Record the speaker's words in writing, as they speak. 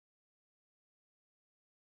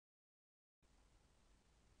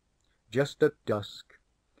Just at dusk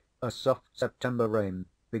a soft September rain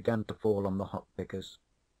began to fall on the hop pickers.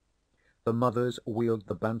 The mothers wheeled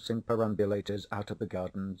the bouncing perambulators out of the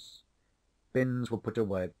gardens. Bins were put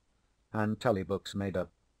away and tally books made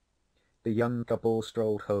up. The young couple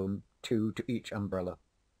strolled home, two to each umbrella,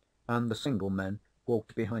 and the single men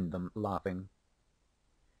walked behind them laughing.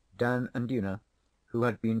 Dan and Una, who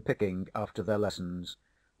had been picking after their lessons,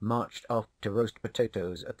 marched off to roast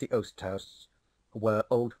potatoes at the oast house, where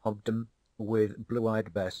old Hobden, with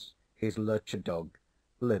blue-eyed Bess, his lurcher dog,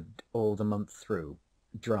 lived all the month through,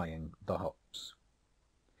 drying the hops.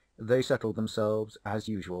 They settled themselves, as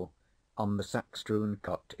usual, on the sack-strewn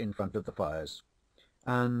cot in front of the fires,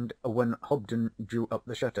 and when Hobden drew up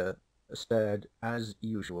the shutter, stared, as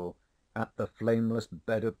usual, at the flameless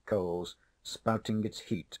bed of coals spouting its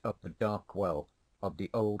heat up the dark well of the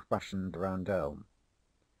old-fashioned roundel.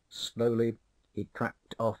 Slowly he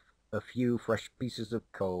cracked off a few fresh pieces of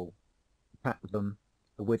coal, packed them,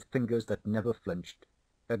 with fingers that never flinched,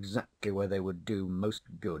 exactly where they would do most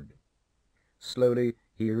good. Slowly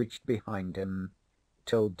he reached behind him,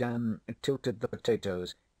 till Dan tilted the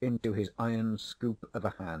potatoes into his iron scoop of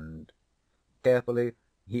a hand. Carefully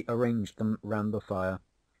he arranged them round the fire,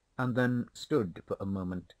 and then stood for a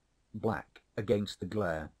moment, black against the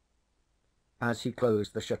glare. As he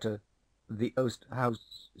closed the shutter, the oast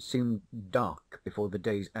house seemed dark before the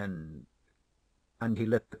day's end, and he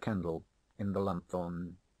lit the candle in the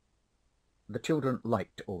lanthorn. The children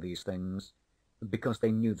liked all these things, because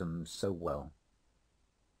they knew them so well.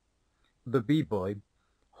 The bee-boy,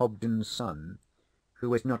 Hobden's son,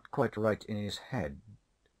 who is not quite right in his head,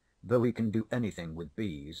 though he can do anything with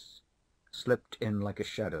bees, slipped in like a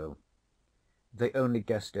shadow. They only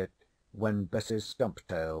guessed it when Bess's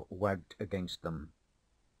stump-tail wagged against them.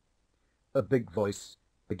 A big voice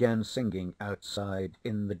began singing outside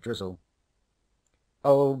in the drizzle.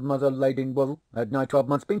 Old Mother Laidinwool had nigh 12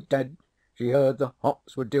 months been dead. She heard the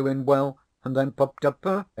hops were doing well, and then popped up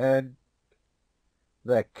her head.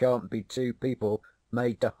 There can't be two people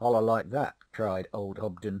made to holler like that, cried old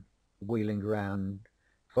Hobden, wheeling round.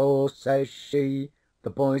 For, says she, the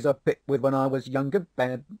boys I picked with when I was younger,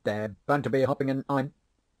 they're bound to be hopping, and I'm...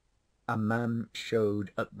 A man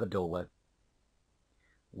showed at the doorway.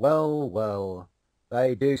 Well, well,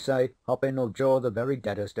 they do say hopping'll draw the very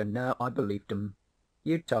deadest, and now I believed 'em.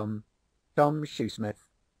 You Tom Shoesmith.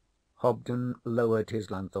 Hobden lowered his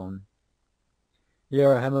lanthorn.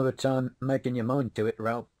 You're a hem of a time making your mind to it,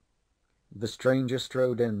 Ralph. The stranger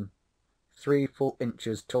strode in, 3 full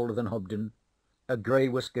inches taller than Hobden, a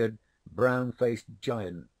grey-whiskered, brown-faced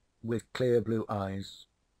giant with clear blue eyes.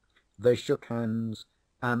 They shook hands,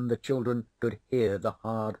 and the children could hear the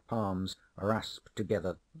hard palms rasp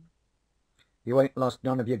together. You ain't lost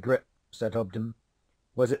none of your grip, said Hobden.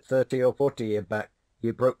 Was it 30 or 40 year back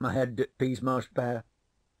you broke my head at Peasmarsh Fair?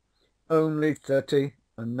 Only 30,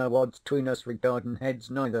 and no odds 'tween us regarding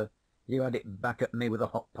heads neither. You had it back at me with a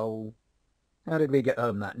hop pole. How did we get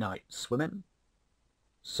home that night? Swimming?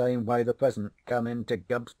 Same way the pheasant come into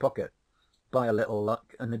Gubb's pocket, by a little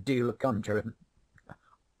luck and a deal of conjuring.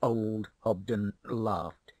 Old Hobden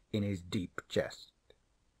laughed in his deep chest.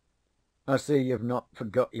 I see you've not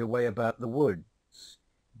forgot your way about the woods.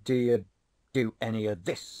 Do you do any of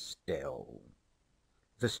this still?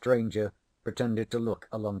 The stranger pretended to look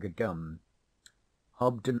along a gum.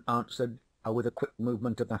 Hobden answered with a quick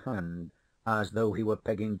movement of the hand, as though he were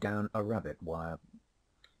pegging down a rabbit wire.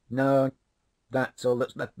 No, that's all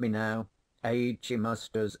that's left me now. Aid she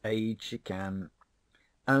musters, aid she can.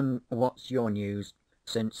 And what's your news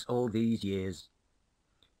since all these years?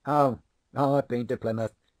 Oh, I've been to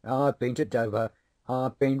Plymouth, I've been to Dover,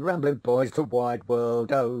 I've been rambling, boys, the wide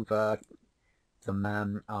world over, the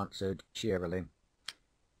man answered cheerily.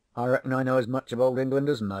 I reckon I know as much of old England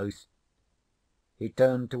as most. He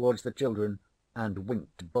turned towards the children and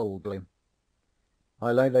winked boldly.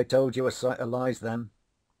 I lay they told you a sight of lies then.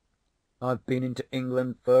 I've been into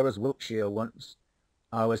England fur as Wiltshire once.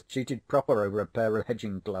 I was cheated proper over a pair of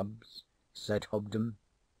hedging gloves, said Hobden.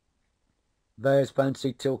 There's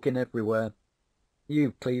fancy talking everywhere.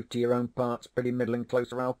 You've cleaved to your own parts pretty middling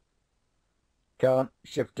close, Ralph. Can't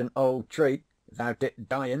shift an old tree without it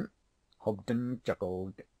dying, Hobden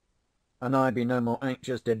chuckled. And I be no more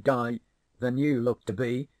anxious to die than you look to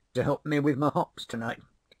be to help me with my hops tonight.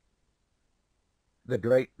 The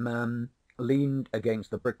great man leaned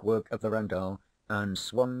against the brickwork of the roundel and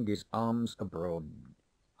swung his arms abroad.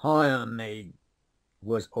 Hire me,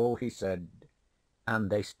 was all he said, and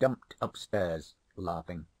they stumped upstairs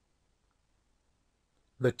laughing.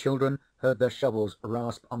 The children heard their shovels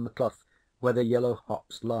rasp on the cloth where the yellow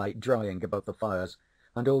hops lie drying above the fires,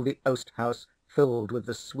 and all the oast house filled with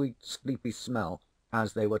the sweet, sleepy smell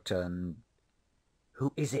as they were turned.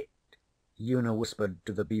 "Who is it?" Una whispered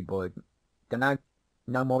to the Bee-Boy. "Dunno.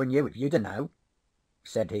 No more'n you, if you dunno,"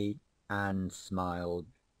 said he, and smiled.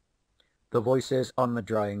 The voices on the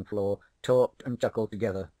drying floor talked and chuckled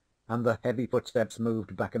together, and the heavy footsteps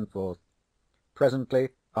moved back and forth. Presently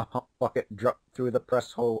a hot bucket dropped through the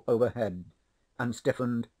press hole overhead, and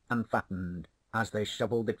stiffened and fattened as they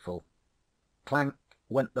shovelled it full. Clank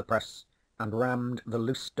went the press, and rammed the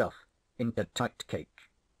loose stuff into tight cake.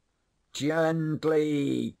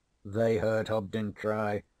 "Gently!" they heard Hobden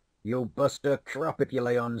cry. "You'll bust her crop if you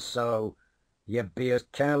lay on so. You be as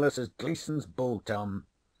careless as Gleason's bull, Tom.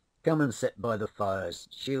 Come and sit by the fires.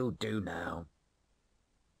 She'll do now."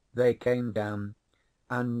 They came down,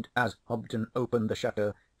 and as Hobden opened the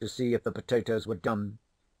shutter to see if the potatoes were done,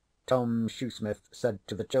 Tom Shoesmith said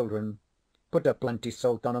to the children, "Put a plenty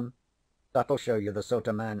salt on 'em. That'll show you the sort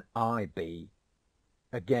o' man I be."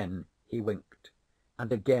 Again he winked,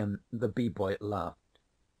 and again the Bee-Boy laughed,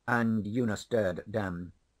 and Una stared at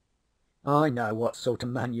Dan. "I know what sort o'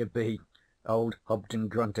 man you be," old Hobden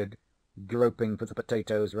grunted, groping for the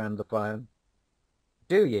potatoes round the fire.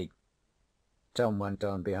 "Do ye?" Tom went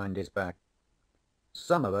on behind his back.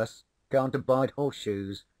 "Some of us can't abide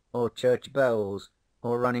horseshoes, or church bells,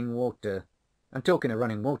 or running water. And talking of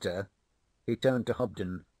running water," he turned to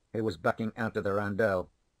Hobden, who was backing out of the roundel.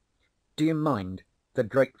 "Do you mind the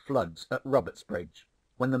great floods at Robertsbridge,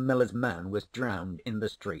 when the miller's man was drowned in the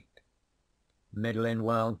street?" "Middlin'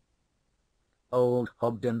 well." Old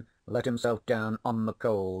Hobden let himself down on the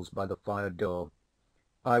coals by the fire door.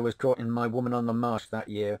 "I was courtin' my woman on the Marsh that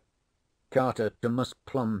year. Carter to Mus'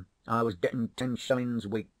 Plum I was gettin' 10 shillings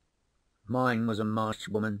week. Mine was a Marsh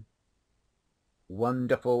woman."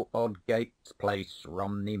 "Wonderful odd gates place,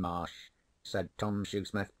 Romney Marsh," said Tom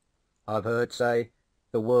Shoesmith. "I've heard say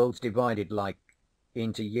the world's divided like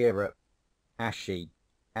into Europe, Ashy,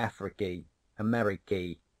 Africy,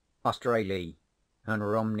 Americy, Australy, and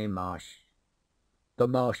Romney Marsh." "The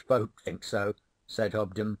Marsh folk think so," said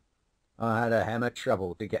Hobden. "I had a hem o'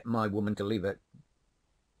 trouble to get my woman to leave it."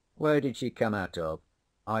 "Where did she come out of?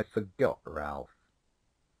 I forgot, Ralph."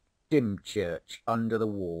 "Dymchurch under the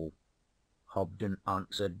wall," Hobden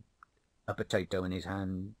answered, a potato in his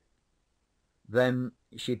hand. "Then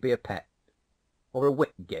she'd be a Pett, or a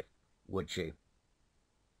Whitgift, would she?"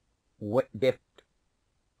 "Whitgift?"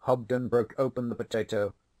 Hobden broke open the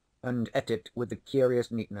potato, and ate it with the curious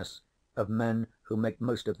neatness of men who make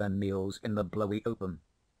most of their meals in the blowy open.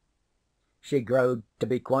 "She growed to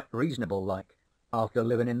be quite reasonable like after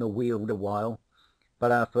livin' in the Weald a while,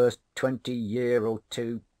 but our first 20 year or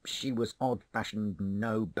two she was odd fashioned,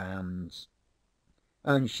 no bounds.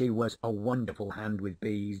 And she was a wonderful hand with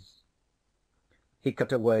bees." He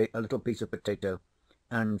cut away a little piece of potato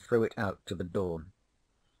and threw it out to the door.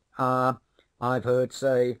 "Ah, I've heard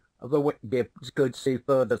say the Whitgifts could see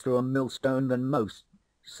further through a millstone than most,"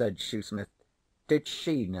 said Shoesmith. "Did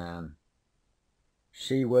she now?"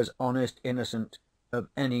 "She was honest innocent of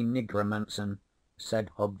any nigromancin'," said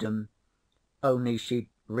Hobden. "Only she'd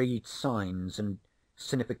read signs and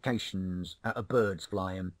sinnifications out o' birds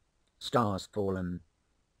flyin', stars fallin',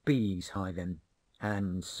 bees hivin',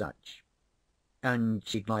 and such. And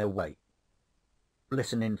she'd lie awake,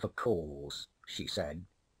 listenin' for calls, she said."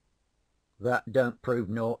 "That don't prove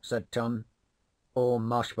naught," said Tom. "All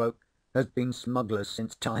Marsh folk has been smugglers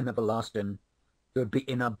since time everlastin'. 'Twould be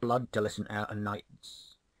in her blood to listen out o'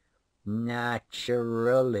 nights."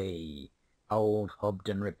 "Naturally," old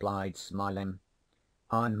Hobden replied, smiling.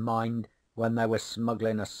 "I mind when they was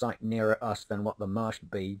smugglin' a sight nearer us than what the Marsh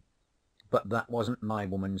be, but that wasn't my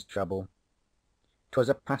woman's trouble. 'Twas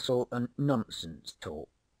a passel o' nonsense talk."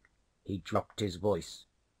 He dropped his voice.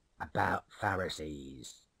 "About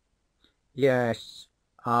Pharisees." "Yes,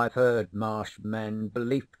 I've heard Marsh men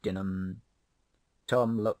beliefed in 'em."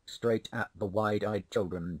 Tom looked straight at the wide eyed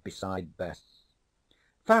children beside Bess.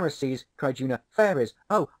 "Pharisees!" cried Una. "Fairies!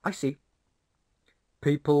 Oh, I see."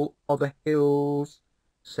 "People o' the Hills,"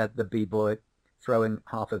 said the Bee-Boy, throwing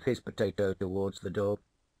half of his potato towards the door.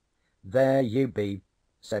 "There you be,"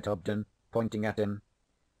 said Hobden, pointing at him.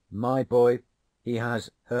 "My boy, he has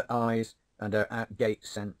her eyes and her outgate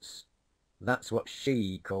sense. That's what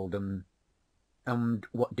she called 'em. And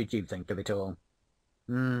what did you think of it all?"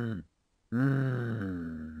 "H'm.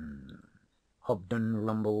 H'm," Hobden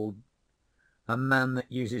rumbled. "A man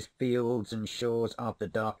that uses fields and shores after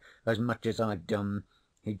dark as much as I've done,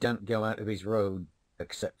 he don't go out of his road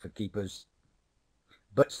except for keepers."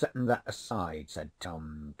 "But settin' that aside," said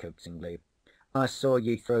Tom coaxingly, "I saw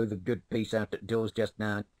ye throw the good piece out at doors just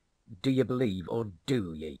now. Do ye believe, or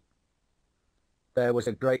do ye?" There was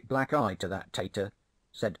a great black eye to that tater,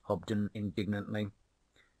 said Hobden indignantly.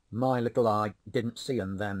 My little eye didn't see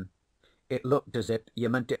 'em then. It looked as if you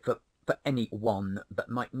meant it for any one that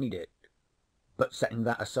might need it. But setting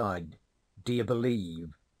that aside, d'ye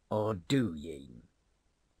believe, or do ye?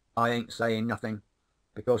 I ain't saying nothing,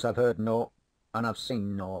 because I've heard naught and I've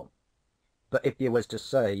seen naught. But if you was to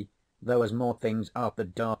say there was more things after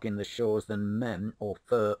dark in the shores than men, or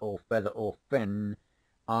fur, or feather, or fin,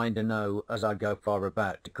 I dunno as I'd go far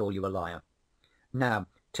about to call you a liar. Now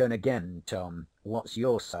turn again, Tom. What's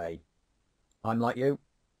your say? I'm like you.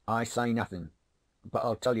 I say nothing. But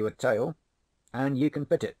I'll tell you a tale, and you can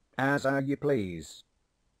fit it as how you please.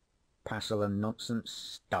 Passel and nonsense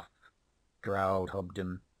stuff, growled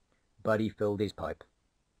Hobden, but he filled his pipe.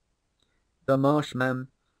 The Marshmen,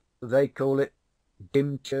 they call it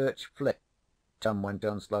Dymchurch Flit, Tom went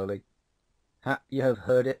on slowly. Hap you have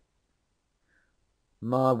heard it?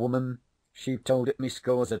 My woman, she've told it me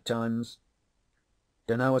scores of times.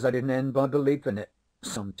 Dunno as I didn't end by believing it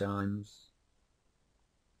sometimes.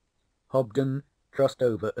 Hobden crossed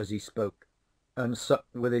over as he spoke, and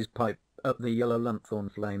sucked with his pipe up the yellow lanthorn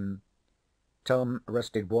flame. Tom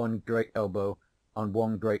rested one great elbow on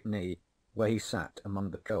one great knee, where he sat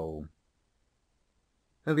among the coal.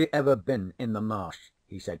 Have you ever been in the marsh?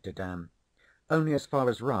 He said to Dan. Only as far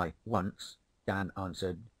as Rye, once, Dan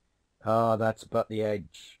answered. Ah, that's but the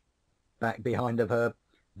edge. Back behind of her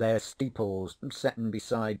there's steeples settin'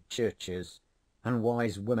 beside churches, and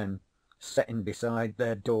wise women settin' beside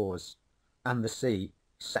their doors, and the sea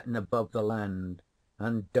settin' above the land,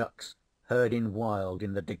 and ducks herdin' wild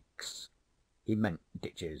in the diks. He meant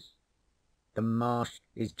ditches. The marsh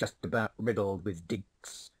is just about riddled with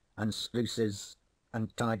diks and sluices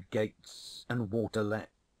and tide gates and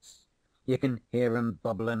waterlets. You can hear 'em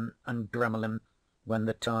bubblin' and grummelin' when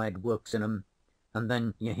the tide works in 'em, and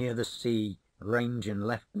then you hear the sea rangin'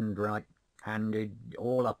 left and right handed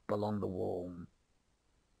all up along the wall.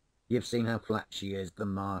 You've seen how flat she is, the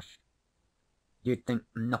marsh. You'd think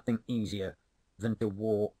nothing easier than to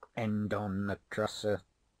walk end on across her.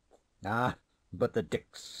 Ah, but the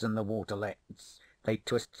diks and the waterlets, they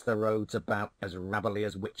twists the roads about as ravelly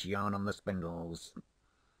as witch yarn on the spindles.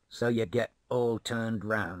 So you get all turned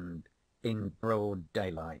round in broad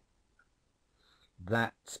daylight.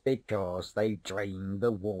 That's because they drain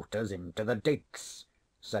the waters into the diks,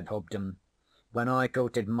 said Hobden. When I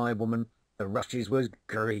courted my woman, the rushes was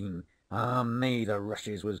green. Ah me, the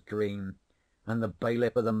rushes was green. And the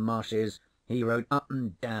bailiff of the marshes, he rode up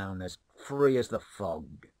and down as free as the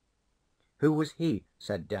fog. Who was he?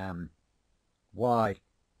 Said Dan. Why,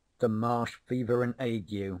 the marsh fever and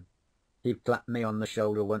ague. He clapped me on the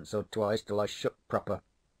shoulder once or twice till I shook proper.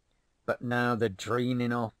 But now the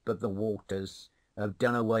dreening off of the waters have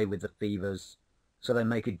done away with the fevers, so they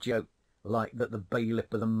make a joke like that the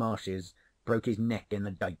bailiff of the marshes broke his neck in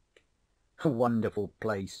the dike. A wonderful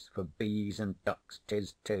place for bees and ducks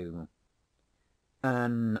 'tis too.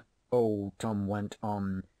 And, old Tom went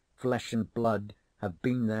on, flesh and blood have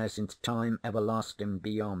been there since time everlasting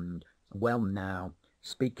beyond. Well now,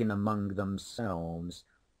 speaking among themselves,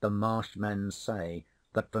 the Marshmen say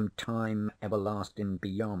that from time everlasting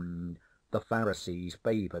beyond the Pharisees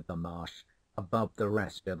favoured the marsh above the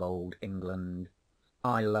rest of old England.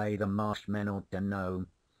 I lay the Marshmen ought to know.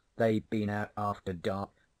 They've been out after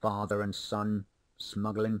dark, father and son,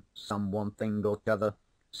 smuggling some one thing or t'other,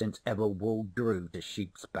 since ever wool grew to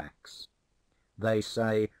sheep's backs. They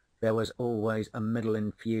say there was always a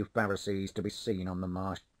middlin' few Pharisees to be seen on the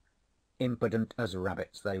marsh. Impudent as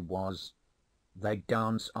rabbits they was. They'd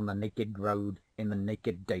dance on the naked road in the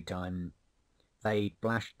naked daytime. They'd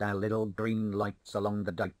flash their little green lights along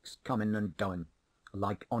the dikes, comin' and goin',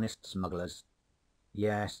 like honest smugglers.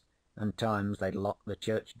 Yes, and times they'd lock the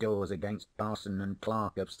church doors against parson and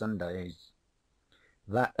clerk of Sundays.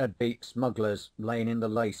 That 'ud beat smugglers layin' in the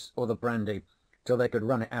lace or the brandy till they could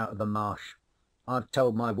run it out of the marsh. I've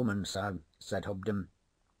told my woman so, said Hobden.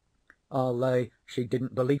 I'll lay she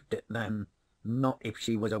didn't believed it then, not if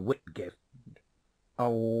she was a Whitgift. A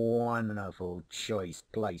wonderful choice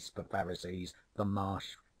place for Pharisees, the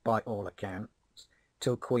marsh, by all accounts,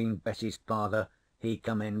 till Queen Bess's father he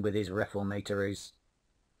come in with his reformatories.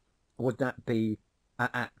 Would that be a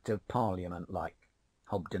Act of Parliament like?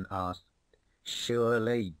 Hobden asked.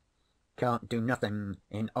 Surely. Can't do nothing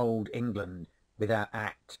in old England without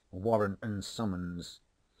Act, warrant, and summons.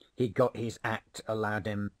 He got his Act allowed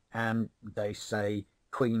him, and, they say,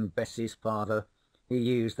 Queen Bess's father, he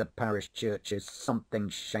used the parish churches something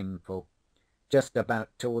shameful. Just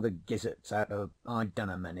about tore the gizzards out of I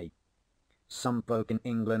dunno many. Some folk in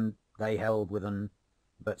England they held with 'un,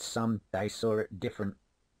 but some they saw it different.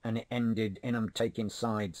 and it ended in 'em taking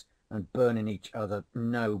sides and burning each other,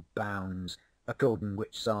 no bounds, according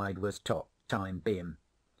which side was top, time being.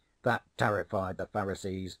 That tarrified the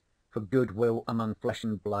Pharisees, for goodwill among flesh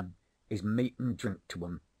and blood is meat and drink to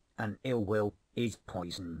 'em, and ill will is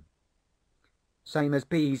poison. "Same as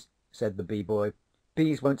bees," said the Bee Boy.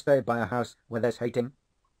 "Bees won't stay by a house where there's hating."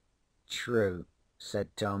 "True,"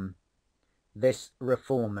 said Tom. This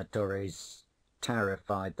reformatories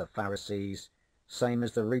tarrified the Pharisees, same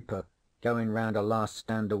as the reaper going round a last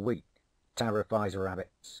stand o' wheat tarrifies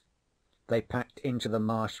rabbits. They packed into the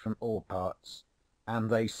Marsh from all parts, and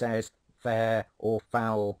they says, fair or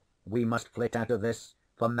foul, we must flit out of this,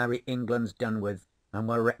 for merry England's done with, and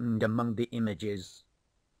we're reckoned among the images.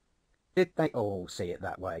 Did they all see it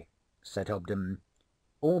that way? Said Hobden.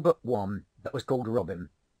 All but one that was called Robin,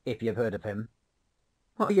 if you've heard of him.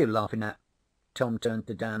 What are you laughing at? Tom turned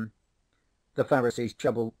to Dan. The Pharisees'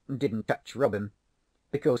 trouble didn't touch Robin,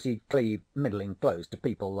 because he'd cleave middling close to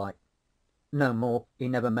people like. No more he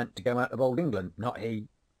never meant to go out of old England, not he.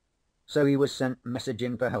 So he was sent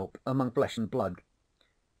messaging for help among flesh and blood.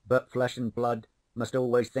 But flesh and blood must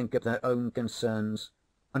always think of their own concerns,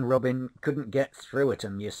 and Robin couldn't get through at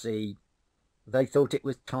 'em, you see. They thought it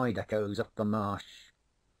was tide echoes up the marsh.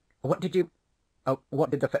 What did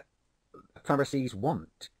the Pharisees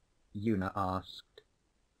want? Una asked.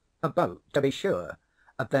 A boat, to be sure.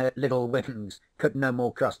 Their little wings could no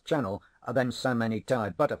more cross channel than so many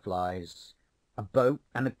tide butterflies. A boat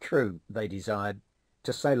and a crew they desired,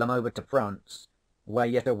 to sail 'em over to France, where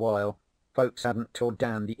yet awhile folks hadn't tore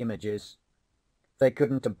down the images. They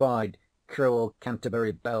couldn't abide cruel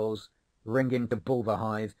Canterbury bells ringing to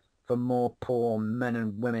Bulverhithe for more poor men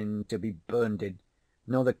and women to be burnded,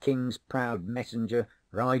 nor the King's proud messenger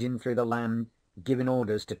riding through the land giving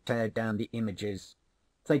orders to tear down the images.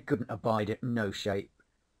 They couldn't abide it no shape,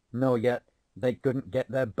 nor yet they couldn't get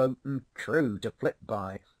their boat and crew to flit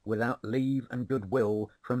by without leave and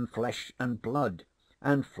goodwill from flesh and blood,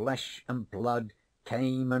 and flesh and blood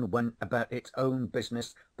came and went about its own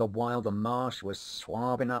business the while the Marsh was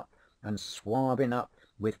swarving up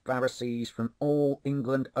with Pharisees from all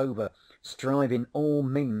England over, striving all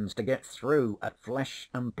means to get through at flesh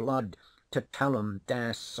and blood to tell 'em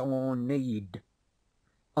their sore need.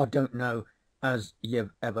 I don't know as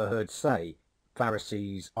you've ever heard say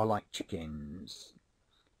Pharisees are like chickens.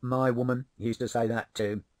 My woman used to say that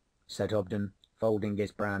too, said Hobden, folding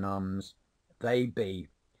his brown arms. They be.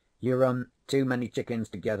 You run too many chickens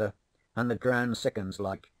together, and the ground sickens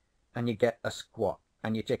like, and you get a squat,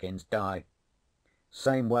 and your chickens die.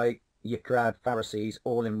 Same way you crowd Pharisees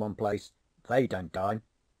all in one place, they don't die,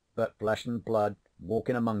 but flesh and blood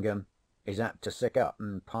walking among 'em is apt to sick up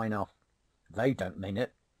and pine off. They don't mean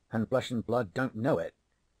it, and flesh and blood don't know it,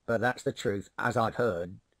 but that's the truth, as I've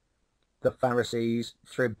heard. The Pharisees,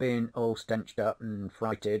 through being all stenched up and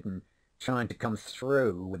frighted and trying to come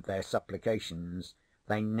through with their supplications,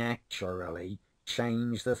 they naturally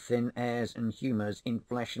changed the thin airs and humours in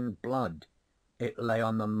flesh and blood. It lay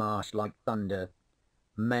on the Marsh like thunder.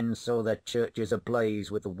 Men saw their churches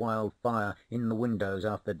ablaze with the wild fire in the windows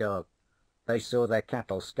after dark. They saw their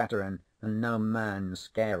cattle scatterin' and no man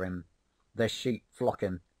scarin', their sheep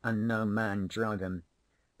flockin' and no man drivin',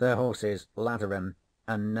 their horses latherin'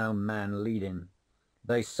 and no man leadin'.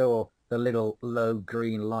 They saw the little low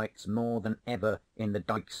green lights more than ever in the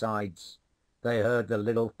dyke sides. They heard the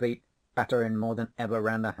little feet patterin' more than ever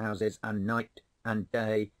round the houses, and night and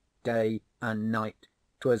day, day and night,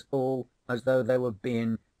 'twas all as though they were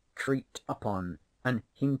being creeped upon and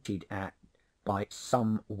hinted at by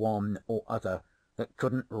some one or other that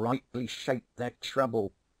couldn't rightly shape their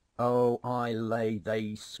trouble. Oh, I lay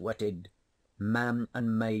they sweated. Man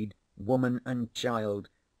and maid, woman and child,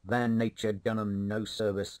 their nature done 'em no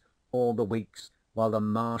service all the weeks while the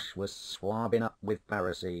Marsh was swarving up with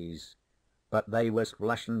Pharisees. But they was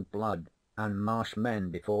flesh and blood and Marsh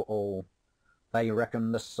men before all. They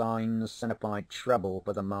reckoned the signs signified trouble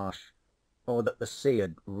for the Marsh, or that the sea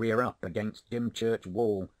 'ud rear up against Dymchurch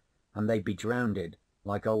wall and they'd be drownded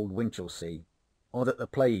like old Winchelsea, or that the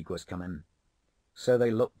plague was comin'. So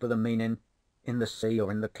they looked for the meanin' in the sea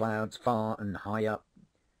or in the clouds, far and high up.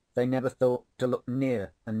 They never thought to look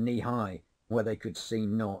near and knee high where they could see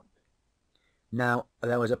naught. Now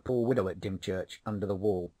there was a poor widow at Dymchurch under the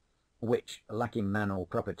wall, which, lacking man or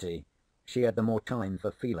property, she had the more time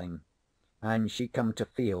for feeling, and she come to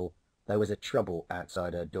feel there was a trouble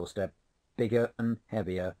outside her doorstep, bigger and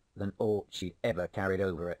heavier than aught she'd ever carried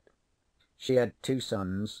over it. She had 2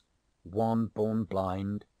 sons, one born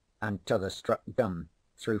blind and t'other struck dumb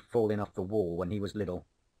through falling off the wall when he was little.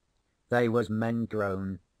 They was men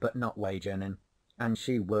grown, but not wage earning, and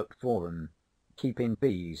she worked for 'em, keeping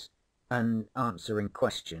bees and answering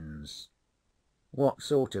questions." "What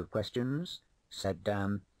sort of questions?" said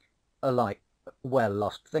Dan. "Like where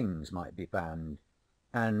lost things might be found,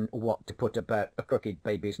 and what to put about a crooked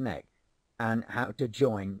baby's neck, and how to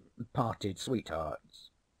join parted sweethearts."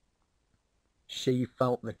 She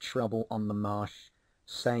felt the trouble on the Marsh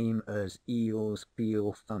same as eels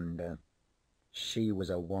feel thunder. She was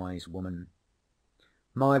a wise woman.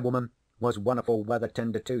 "My woman was won'erful weather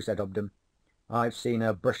tender too," said Hobden. "I've seen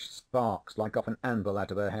her brush sparks like off an anvil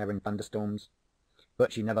out of her hair in thunderstorms.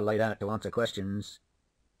 But she never laid out to answer questions."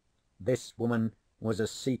 This woman was a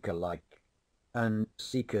seeker like, and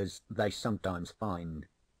seekers they sometimes find.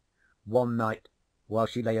 One night, while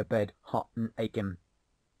she lay abed hot and aching,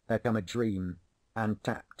 there come a dream and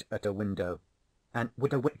tapped at her window, and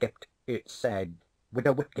 "Widow Whitgift," it said,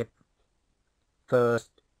 "Widow Whitgift."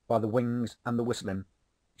 First, by the wings and the whistling,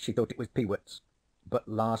 she thought it was peewits, but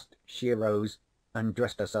last she arose and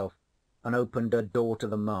dressed herself and opened her door to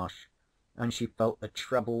the Marsh, and she felt the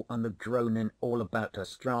trouble and the groaning all about her,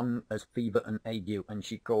 strong as fever and ague, and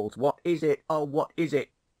she calls, "What is it? Oh, what is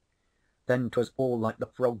it?" Then 'twas all like the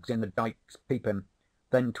frogs in the dikes peeping,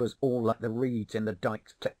 then 'twas all like the reeds in the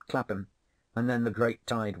dikes clip clapping, and then the great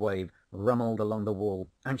tide wave rummelled along the wall,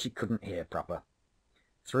 and she couldn't hear proper.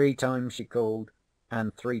 3 times she called,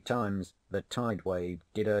 and 3 times the tide wave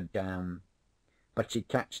did her down. But she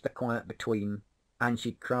catched the quiet between, and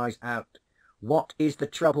she cries out, "What is the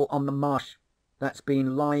trouble on the Marsh that's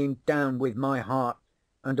been lying down with my heart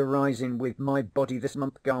and arising with my body this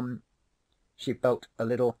month gone?" She felt a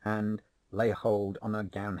little hand lay hold on her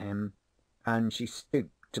gown hem, and she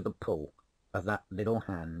stooped to the pull of that little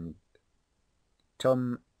hand.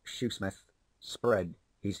 Tom Shoesmith spread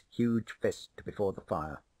his huge fist before the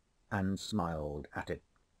fire and smiled at it.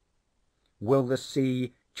 "Will the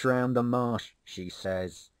sea drown the Marsh?" she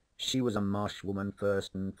says. She was a Marsh woman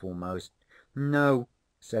first and foremost. "No,"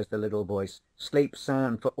 says the little voice. "Sleep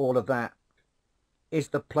sound for all of that." "Is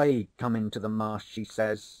the plague comin' to the Marsh?" she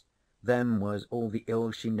says. Them was all the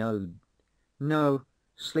ills she knowed. "No,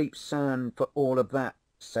 sleep sound for all of that,"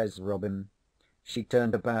 says Robin. She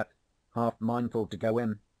turned about, half mindful to go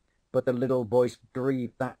in, but the little voice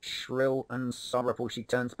breathed that shrill and sorrowful she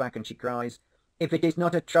turns back and she cries, "If it is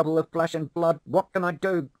not a trouble of flesh and blood, what can I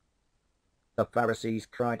do?" The Pharisees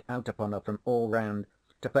cried out upon her from all round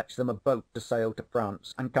to fetch them a boat to sail to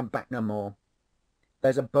France and come back no more.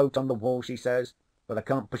 "There's a boat on the wall," she says, "but I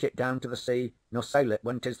can't push it down to the sea, nor sail it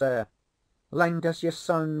when 'tis there." "Lend us your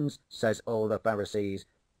sons," says all the Pharisees.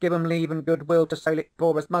 "Give 'em leave and good will to sail it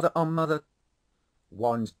for us, mother on mother."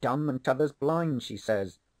 "One's dumb and t'other's blind," she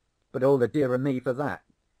says, "but all the dearer me for that,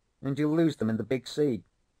 and you'll lose them in the big sea."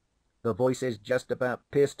 The voices just about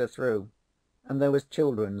pierced her through, and there was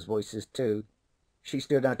children's voices too. She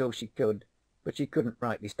stood out all she could, but she couldn't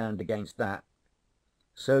rightly stand against that.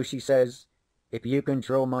 So she says, "If you can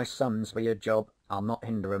draw my sons for your job, I'll not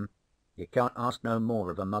hinder 'em. You can't ask no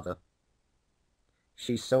more of a mother."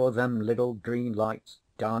 She saw them little green lights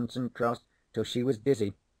dance and cross till she was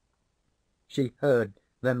dizzy. She heard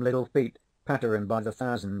them little feet pattering by the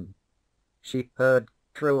thousand. She heard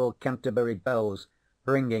cruel Canterbury bells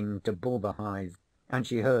ringing to Bulverhithe, and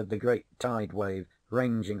she heard the great tide wave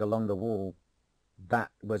ranging along the wall.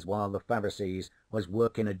 That was while the Pharisees was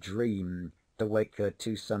working a dream to wake her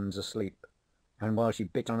 2 sons asleep, and while she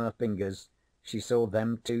bit on her fingers she saw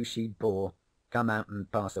them 2 she bore come out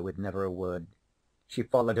and pass her with never a word. She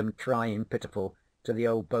followed 'em crying pitiful to the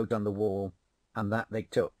old boat on the wall, and that they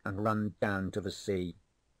took and run down to the sea.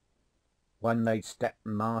 When they'd stepped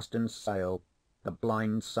mast and sail, the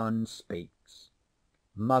blind son speaks.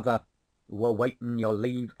 "Mother, we're waitin' your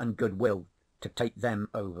leave and good will to take them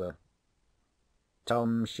over."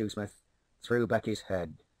 Tom Shoesmith threw back his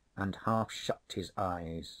head and half shut his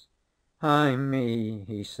eyes. "Ay me,"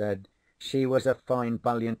 he said. "She was a fine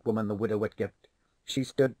valiant woman, the Widow Whitgift. She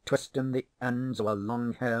stood twistin' the ends o' her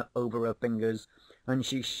long hair over her fingers, and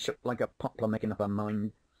she shook like a poplar makin' up her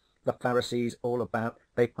mind. The Pharisees all about,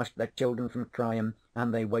 they hushed their children from cryin',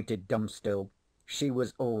 and they waited dumb still. She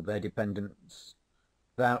was all their dependence.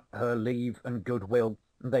 'Thout her leave and good will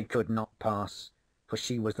they could not pass, for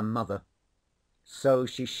she was the mother. So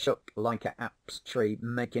she shook like a ap's tree,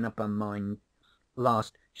 makin' up her mind.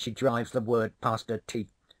 Last she drives the word past her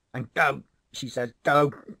teeth, and 'Go,' she says,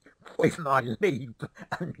 'go, with my leave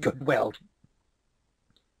and good will.'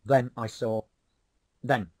 Then I saw.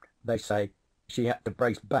 Then, they say, she had to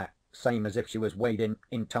brace back, same as if she was wading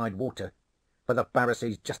in tide water, for the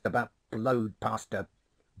Pharisees just about blowed past her,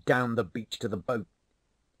 down the beach to the boat.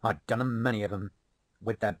 I'd done 'em many of 'em,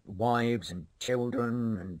 with their wives and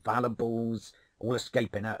children and valuables, all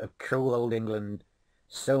escaping out of cruel old England.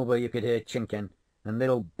 Silver you could hear chinking, and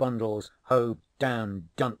little bundles hove down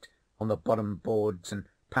dunt on the bottom boards, and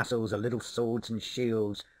passels of little swords and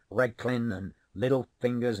shields, redclin and little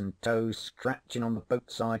fingers and toes scratching on the boat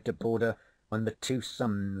side to board her when the two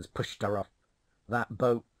sons pushed her off. That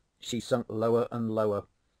boat, she sunk lower and lower,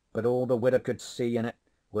 but all the widder could see in it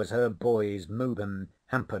was her boys moving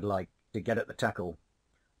hampered like to get at the tackle.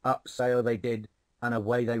 Up sail they did, and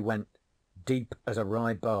away they went, deep as a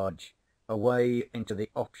rye barge, away into the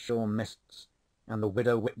off-shore mists, and the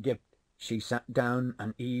widow Whitgift, she sat down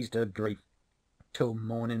and eased her grief till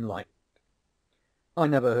morning light. I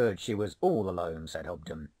never heard she was all alone, said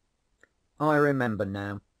Hobden. I remember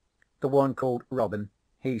now. The one called Robin,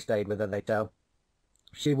 he stayed with her, they tell.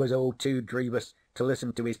 She was all too grievous to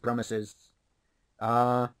listen to his promises.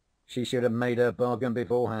 Ah, she should have made her bargain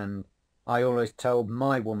beforehand. I always told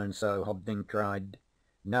my woman so, Hobden cried.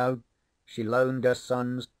 No, she loaned her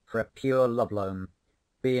sons for a pure love loan,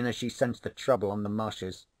 being as she sensed the trouble on the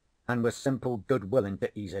marshes, and was simple good willing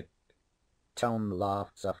to ease it. Tom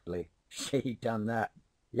laughed softly. She done that.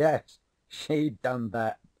 Yes, she done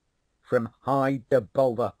that. From hide to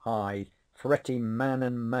bowlder hide, fretting man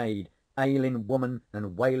and maid, ailing woman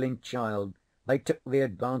and wailing child, they took the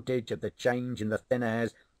advantage of the change in the thin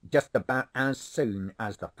airs just about as soon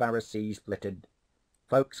as the Pharisees flitted.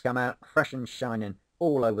 Folks come out fresh and shining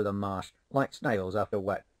all over the marsh, like snails after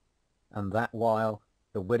wet. And that while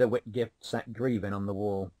the widow Whitgift sat grieving on the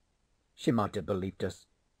wall. She might have believed us.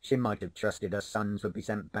 She might have trusted her sons would be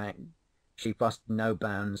sent back. She fussed no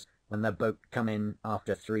bounds when their boat come in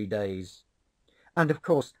after 3 days. And of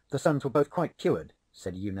course the sons were both quite cured,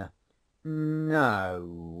 said Una.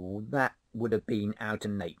 No, that would have been out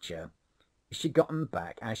of nature. She got 'em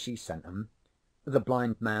back as she sent 'em. The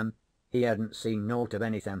blind man, he hadn't seen naught of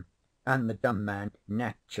anything, and the dumb man,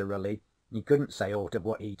 naturally, he couldn't say aught of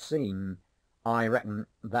what he'd seen. I reckon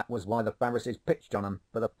that was why the Pharisees pitched on 'em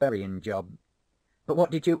for the ferrying job. But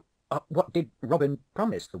what did Robin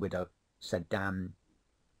promise the widow? Said Dan.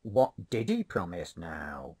 What did he promise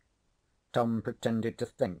now? Tom pretended to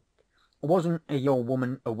think. Wasn't your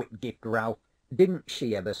woman a Whitgift, Ralph? Didn't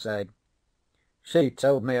she ever say? She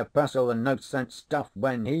told me a passel of no-sense stuff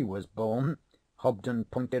when he was born. Hobden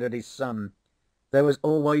pointed at his son. There was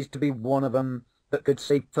always to be one of 'em that could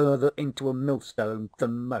see further into a millstone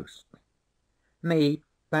than most. Me,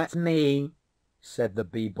 that's me, said the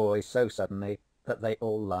bee-boy so suddenly that they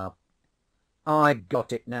all laughed. I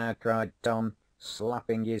got it now, cried Tom,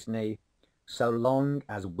 slapping his knee. So long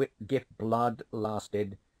as Whitgift blood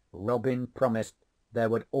lasted, Robin promised there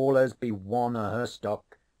would allers be one o' her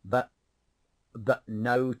stock that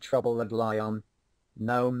no trouble 'ud lie on,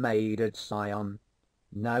 no maid 'ud sigh on,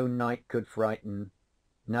 no night could frighten,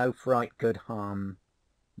 no fright could harm,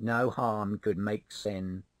 no harm could make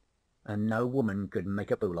sin, and no woman could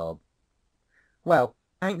make a fool of. Well,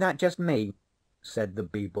 ain't that just me? Said the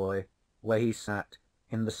bee-boy, where he sat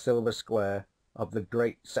in the silver square of the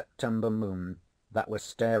great September moon that was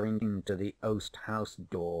staring into the oast house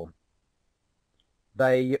door.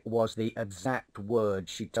 They was the exact words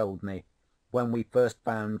she told me when we first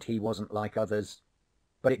found he wasn't like others.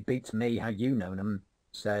 But it beats me how you known 'em,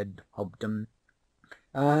 said Hobden.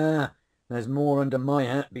 Ah, there's more under my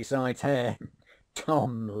hat besides hair.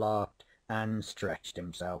 Tom laughed and stretched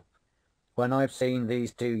himself. When I've seen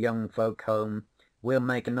these two young folk home, we'll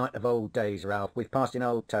make a night of old days, Ralph, with passing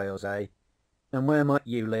old tales, eh? And where might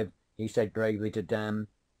you live? He said gravely to Dan.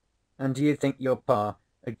 And do you think your pa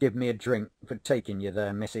 'ud give me a drink for taking you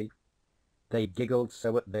there, missy? They giggled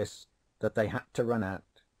so at this that they had to run out.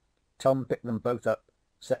 Tom picked them both up,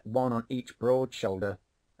 set one on each broad shoulder,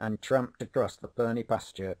 and tramped across the ferny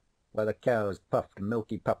pasture where the cows puffed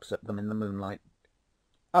milky pups at them in the moonlight.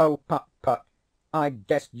 Oh, Puck, I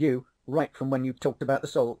guessed you right from when you talked about the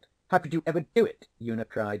salt. How could you ever do it? Una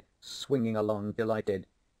cried, swinging along, delighted.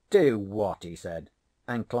 Do what? He said,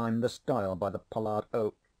 and climbed the stile by the pollard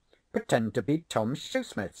oak. Pretend to be Tom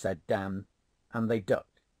Shoesmith, said Dan, and they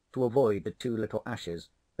ducked to avoid the two little ashes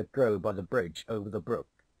that grow by the bridge over the brook.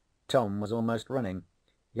 Tom was almost running.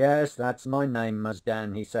 Yes, that's my name, Mus'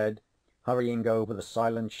 Dan, he said, hurrying over the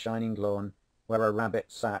silent shining lawn where a rabbit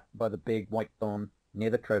sat by the big whitethorn near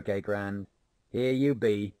the croquet ground. Here you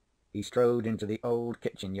be. He strode into the old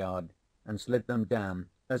kitchen yard and slid them down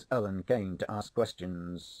as Ellen came to ask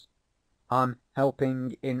questions. I'm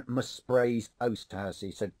helping in Mus' Spray's oast house,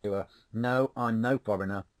 he said to her. No, I'm no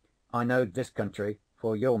foreigner. I knowed this country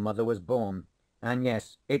 'fore your mother was born. And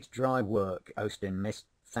yes, it's dry work, oasting, miss,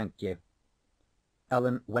 thank you.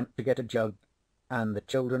 Ellen went to get a jug, and the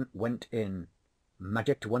children went in,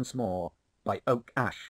 magicked once more by Oak Ash.